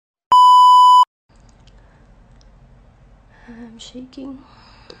I'm shaking.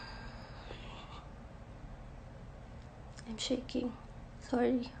 I'm shaking.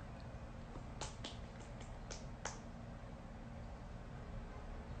 Sorry.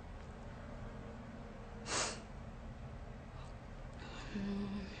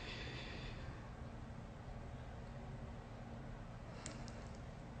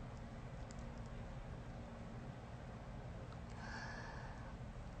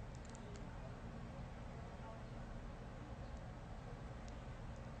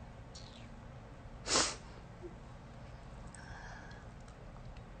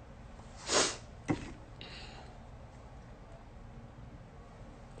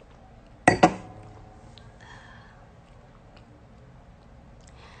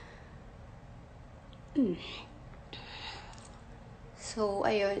 So,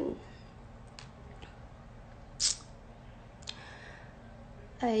 ayun.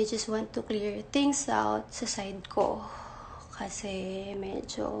 I just want to clear things out sa side ko. Kasi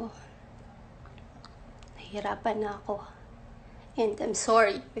medyo nahihirapan na ako. And I'm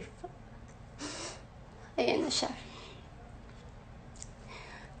sorry if... Ayan na siya.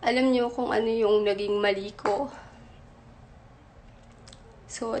 Alam niyo kung ano yung naging mali ko.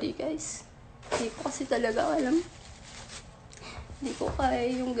 Sorry guys. Hindi ko kasi talaga alam. Hindi ko kaya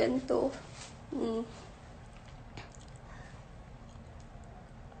yung ganito.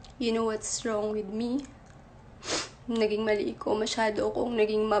 You know what's wrong with me? Naging mali ko. Masyado akong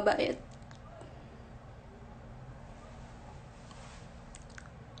naging mabait.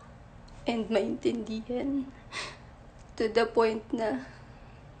 And maintindihan. To the point na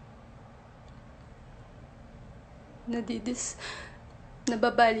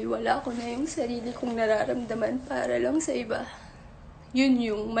nababaliwala ko na yung sarili kong nararamdaman para lang sa iba. Yun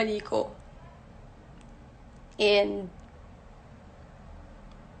yung mali ko. And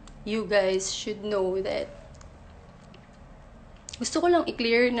you guys should know that gusto ko lang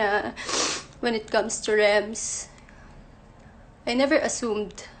i-clear na when it comes to REMs, I never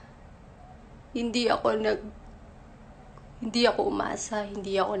assumed. Hindi ako umasa,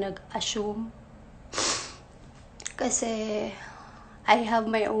 hindi ako nag-assume. Kasi I have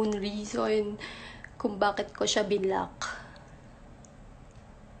my own reason kung bakit ko siya binlock.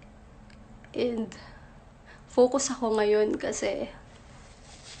 And focus ako ngayon kasi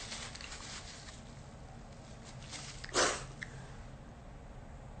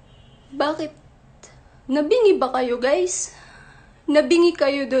bakit? Nabingi ba kayo guys? Nabingi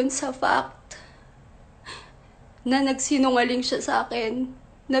kayo dun sa fact na nagsinungaling siya sa akin?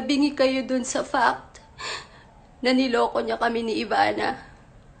 Nabingi kayo dun sa fact na niloko niya kami ni Ivana?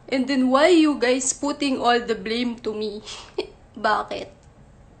 And then why you guys putting all the blame to me? Bakit?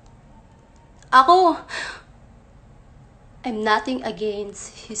 I'm nothing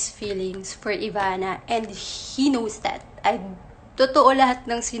against his feelings for Ivana and he knows that. Totoo lahat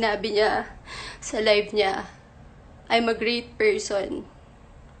ng sinabi niya sa live niya. I'm a great person.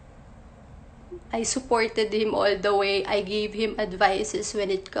 I supported him all the way. I gave him advices when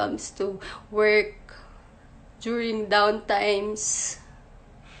it comes to work, during downtimes.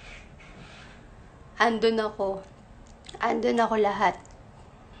 Andun ako lahat.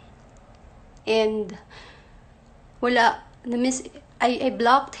 And I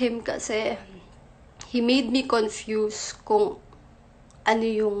blocked him kasi he made me confuse kung ano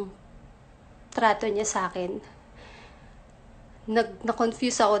yung trato niya sa akin.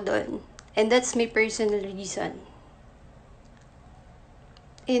 Na-confuse ako doon. And that's my personal reason.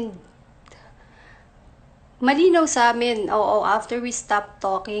 And malinaw sa amin, after we stopped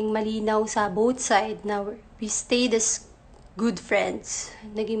talking, malinaw sa both sides na we stayed as good friends.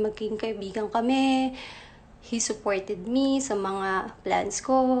 Naging maging kaibigan kami. He supported me sa mga plans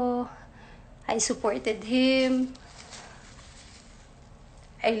ko. I supported him.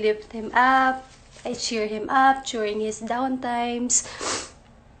 I lift him up. I cheer him up during his downtimes.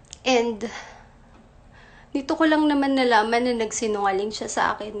 And dito ko lang naman nalaman na nagsinungaling siya sa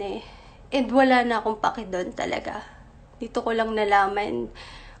akin eh. And wala na akong paki doon talaga. Dito ko lang nalaman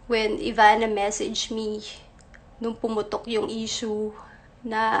when Ivana messaged me nung pumutok yung issue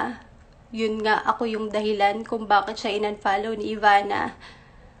na yun nga ako yung dahilan kung bakit siya in-unfollow ni Ivana.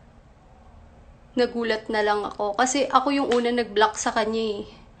 Nagulat na lang ako. Kasi ako yung una nag-block sa kanya eh.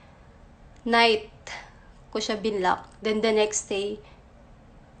 Night ko siya binlock. Then the next day,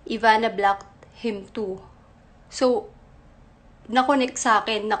 Ivana blocked him too. So, na-connect sa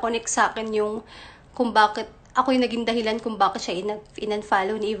akin yung kung bakit ako yung naging dahilan kung bakit siya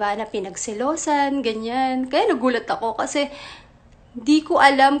in-unfollow ni Ivana, pinagselosan, ganyan. Kaya nagulat ako kasi di ko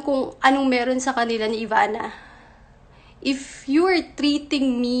alam kung anong meron sa kanila ni Ivana. If you are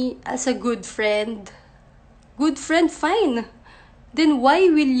treating me as a good friend, good friend, fine. Then why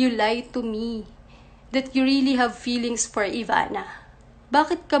will you lie to me that you really have feelings for Ivana?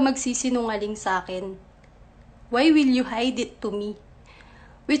 Bakit ka magsisinungaling sa akin? Why will you hide it to me?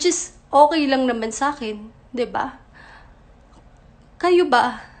 Which is okay lang naman sa akin, 'di ba? Kayo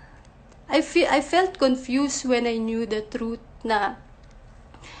ba? I felt confused when I knew the truth na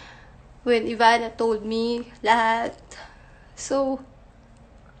when Ivana told me lahat. So,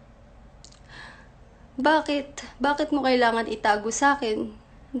 bakit mo kailangan itago sa akin?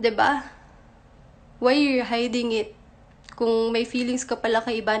 'Di ba? Why are you hiding it? Kung may feelings ka pala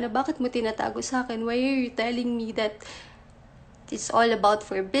kay Ivana, bakit mo tinatago sa akin? Why are you telling me that it's all about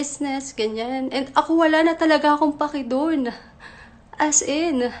for business, ganyan? And ako wala na talaga akong paki doon. As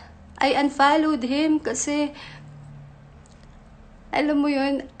in, I unfollowed him kasi, alam mo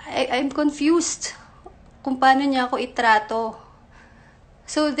yun, I'm confused kung paano niya ako itrato.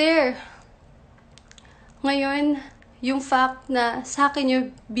 So there, ngayon, yung fact na sa akin yung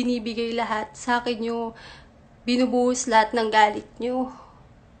binibigay lahat, sa akin yung binubuhos lahat ng galit nyo.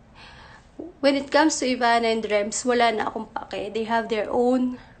 When it comes to Ivana and Rems, wala na akong pake. They have their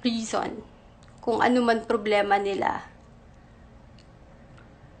own reason kung ano man problema nila.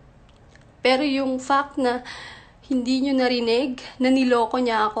 Pero yung fact na hindi nyo narinig, na niloko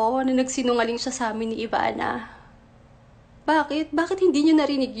niya ako, na nagsinungaling siya sa amin ni Ivana. Bakit? Bakit hindi nyo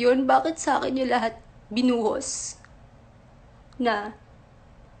narinig yun? Bakit sa akin yung lahat binuhos? Na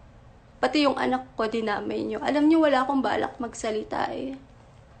pati yung anak ko dinamay nyo. Alam nyo, wala akong balak magsalita eh.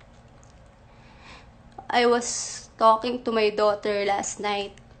 I was talking to my daughter last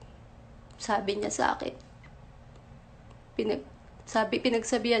night. Sabi niya sa akin.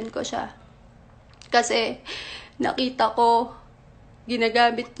 Pinagsabihan ko siya. Kasi nakita ko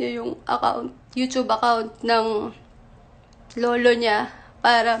ginagamit niya yung YouTube account ng lolo niya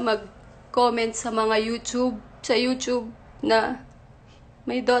para mag-comment sa mga sa YouTube na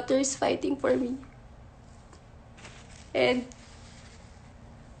my daughter is fighting for me. And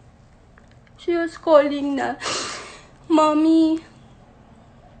she was calling na, Mommy,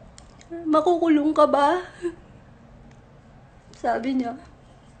 makukulong ka ba? Sabi niya.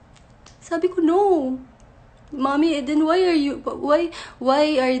 Sabi ko, no. Mommy, then why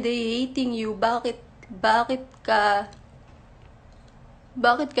are they hating you? Bakit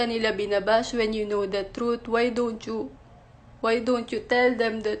ka nila binabash when you know the truth? Why don't you tell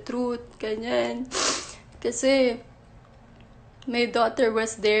them the truth? Ganyan. Kasi my daughter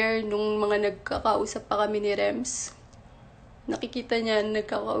was there nung mga nagkakausap pa kami ni Rems. Nakikita niya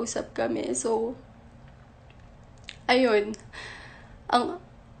nagkakausap kami. So, ayun. Ang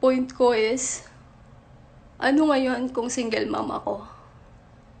point ko is, ano ngayon kung single mom ako?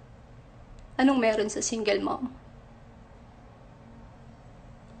 Anong meron sa single mom?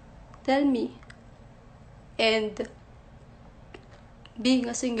 Tell me. And being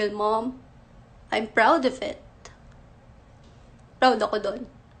a single mom, I'm proud of it. Proud ako doon.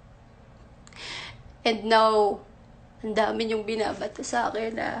 And now, ang dami yung binabato sa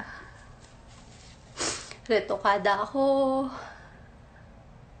akin na retokada ako,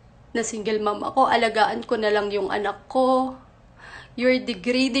 na single mom ako, alagaan ko na lang yung anak ko. You're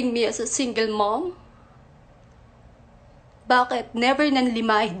degrading me as a single mom? Bakit? Never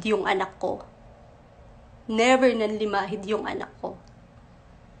nanlimahid yung anak ko. Never nanlimahid yung anak ko.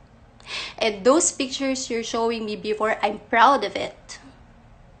 And those pictures you're showing me before, I'm proud of it.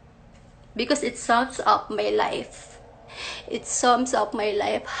 Because it sums up my life. It sums up my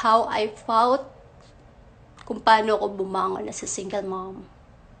life, how I felt, kung paano ako bumangon as a single mom.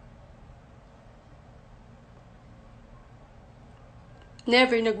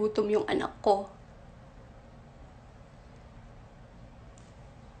 Never nagutom yung anak ko.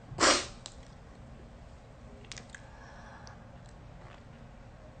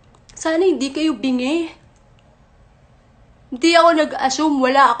 Sana hindi kayo bingi. Hindi ako nag-assume,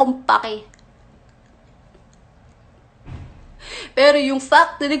 wala akong pake. Pero yung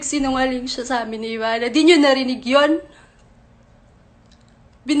fact na nagsinungaling siya sa amin ni Ivana, di nyo narinig yun?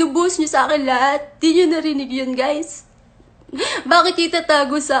 Binubuhos nyo sa akin lahat, di nyo narinig yun, guys? Bakit yung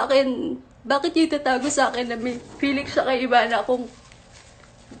itatago sa akin? Bakit yung itatago sa akin na may feeling siya kay Ivana kung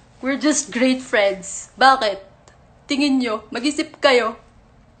we're just great friends? Bakit? Tingin nyo, mag-isip kayo.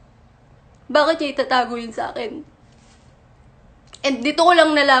 Bakit yung itatago yun sa akin? And dito ko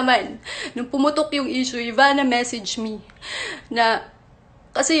lang nalaman, nung pumutok yung issue, Ivana messaged me na,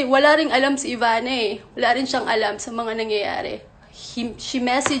 kasi wala ring alam si Ivana eh. Wala rin siyang alam sa mga nangyayari. She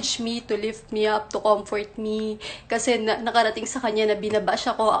messaged me to lift me up, to comfort me. Kasi nakarating sa kanya na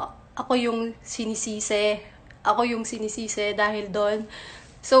binabash ako. Ako yung sinisisi. Ako yung sinisisi dahil doon.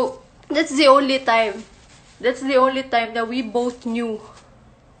 So, that's the only time That's the only time that we both knew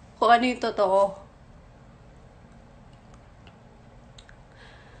kung ano yung totoo.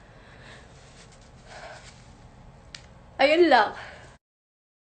 Ayun lang.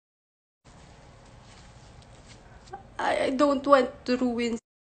 I don't want to ruin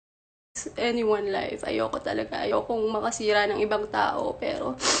anyone's life. Ayoko talaga. Ayokong makasira ng ibang tao.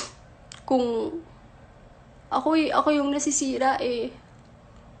 Pero, kung ako yung nasisira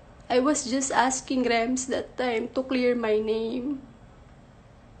I was just asking Rems that time to clear my name.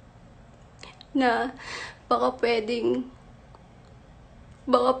 Na, baka pwedeng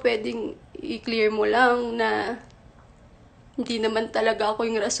i-clear mo lang na hindi naman talaga ako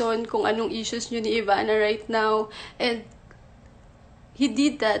yung rason kung anong issues nyo ni Ivana right now. And he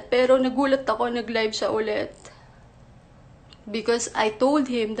did that, pero nagulat ako, nag-live siya ulit. Because I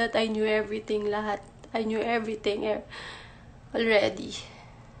told him that I knew everything, lahat. I knew everything already.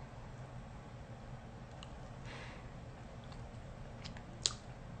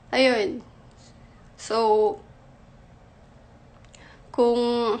 Ayun. So, kung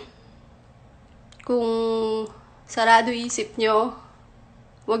sarado isip nyo,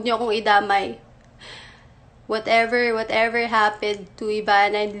 huwag nyo akong idamay. Whatever happened to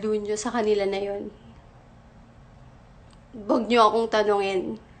Ivana and Loonyo, sa kanila na yun. Huwag nyo akong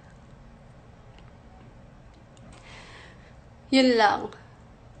tanungin. Yun lang.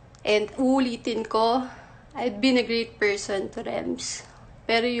 And uulitin ko, I've been a great person to Rems.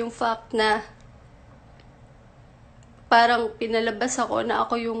 Pero yung fact na parang pinalabas ako na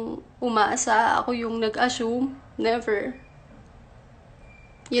ako yung umaasa, ako yung nag-assume, never.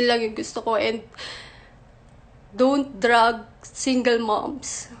 Yun lang yung gusto ko. And don't drag single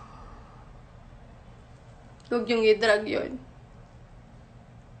moms. Huwag yung i-drag yun.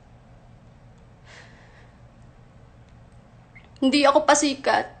 Hindi ako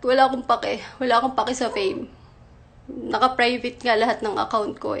pasikat. Wala akong pake. Wala akong pake sa fame. Naka-private nga lahat ng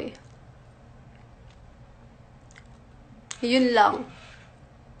account ko eh. Yun lang.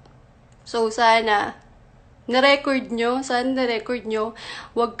 So, sana na-record nyo,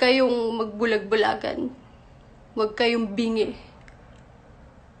 huwag kayong magbulag-bulagan. Huwag kayong bingi.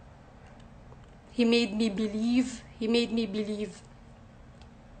 He made me believe.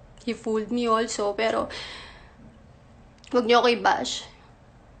 He fooled me also, pero huwag nyo ako i-bash.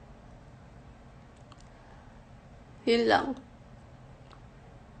 Yun lang.